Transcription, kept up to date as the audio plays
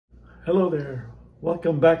Hello there,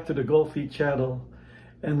 welcome back to the Goalfy channel,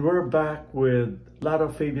 and we're back with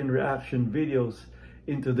Lara Fabian reaction videos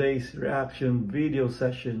in today's reaction video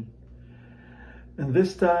session. And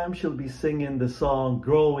this time she'll be singing the song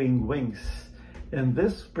Growing Wings, and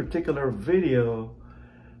this particular video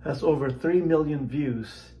has over 3 million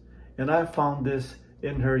views, and I found this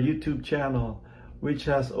in her YouTube channel, which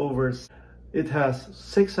has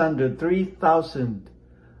 603,000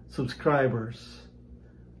 subscribers.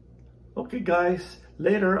 Okay guys,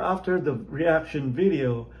 later after the reaction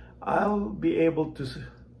video, after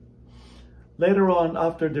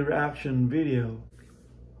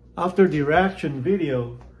the reaction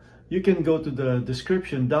video, you can go to the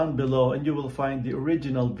description down below and you will find the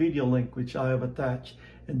original video link which I have attached,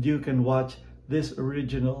 and you can watch this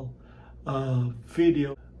original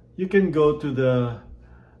video. You can go to the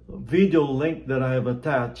video link that I have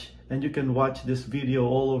attached and you can watch this video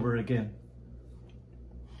all over again.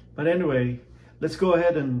 But anyway, let's go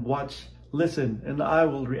ahead and listen, and I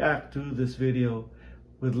will react to this video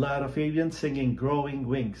with Lara Fabian singing Growing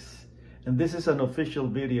Wings. And this is an official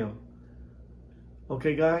video.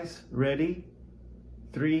 Okay guys, ready?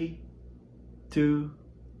 3, 2,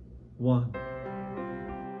 1.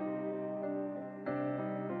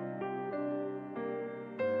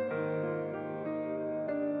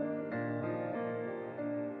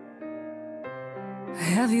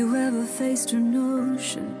 Have you ever faced an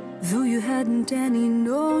ocean, though you hadn't any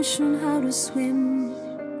notion how to swim,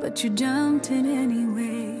 but you jumped in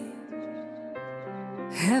anyway?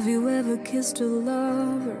 Have you ever kissed a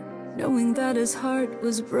lover, knowing that his heart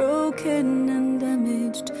was broken and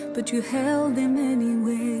damaged, but you held him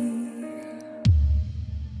anyway?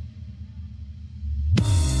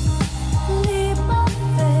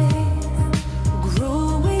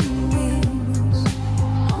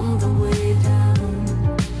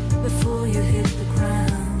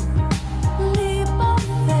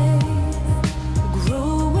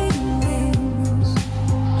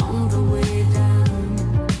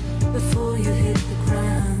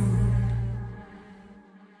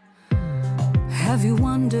 Have you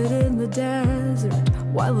wandered in the desert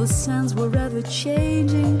while the sands were ever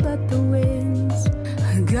changing, but the winds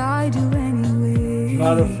guide you anyway?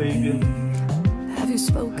 Lara Fabian have you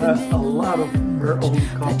spoken has in a lot of her own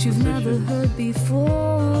that you've never compositions. heard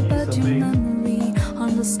before, but your memory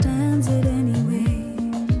understands it anyway?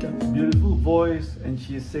 She's got a beautiful voice and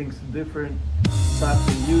she sings different types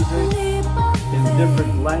of music in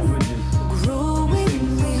different languages. She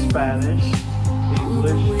sings Spanish,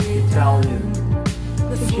 English, Italian.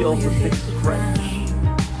 She also speaks French.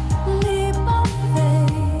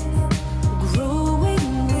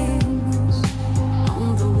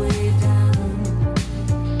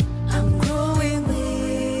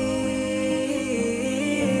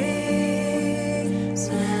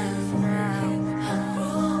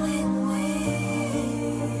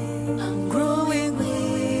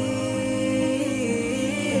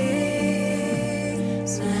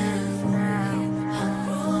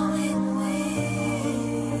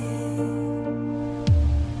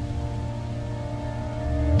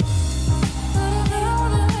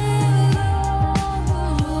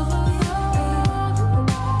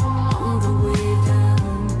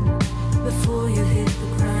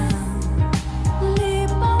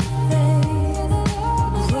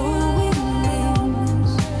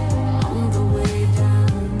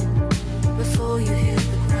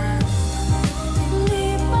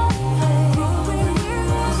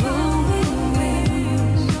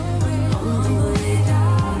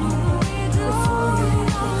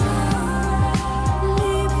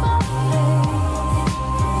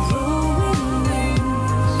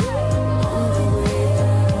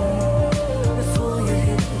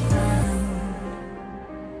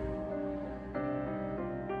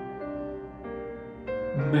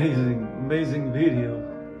 Amazing video.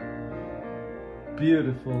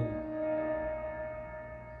 Beautiful.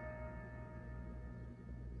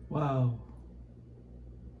 Wow.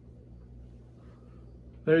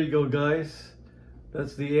 There you go guys.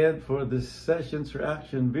 That's the end for this session's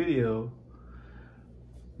reaction video.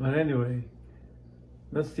 But anyway,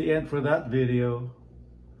 that's the end for that video.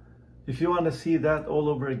 If you want to see that all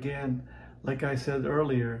over again, like I said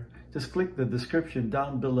earlier, just click the description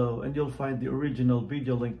down below and you'll find the original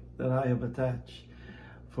video link that I have attached.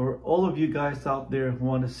 For all of you guys out there who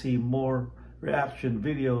want to see more reaction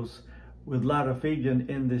videos with Lara Fabian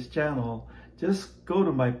in this channel, just go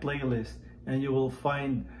to my playlist and you will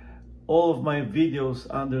find all of my videos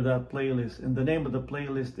under that playlist. And the name of the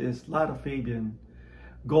playlist is Lara Fabian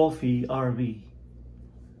Goalfy RV.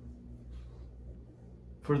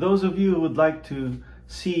 For those of you who would like to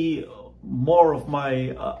see more of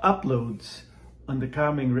my uploads on the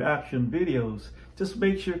coming reaction videos, just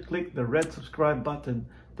make sure to click the red subscribe button,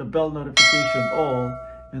 the bell notification all,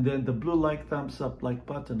 and then the blue like thumbs up like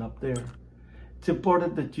button up there. It's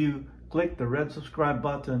important that you click the red subscribe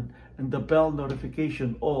button and the bell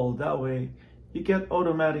notification all. That way you get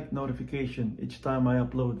automatic notification each time I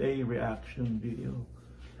upload a reaction video.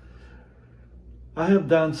 I have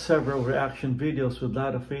done several reaction videos with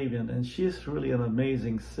Lara Fabian, and she's really an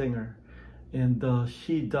amazing singer. And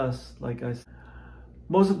she does, like I said,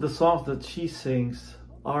 most of the songs that she sings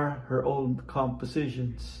are her own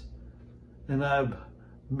compositions. And I've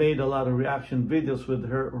made a lot of reaction videos with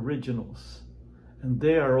her originals, and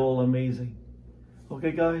they are all amazing.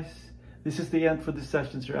 Okay guys, this is the end for this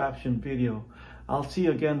session's reaction video. I'll see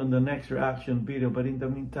you again on the next reaction video, but in the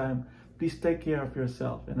meantime, please take care of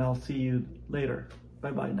yourself, and I'll see you later.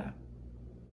 Bye bye now.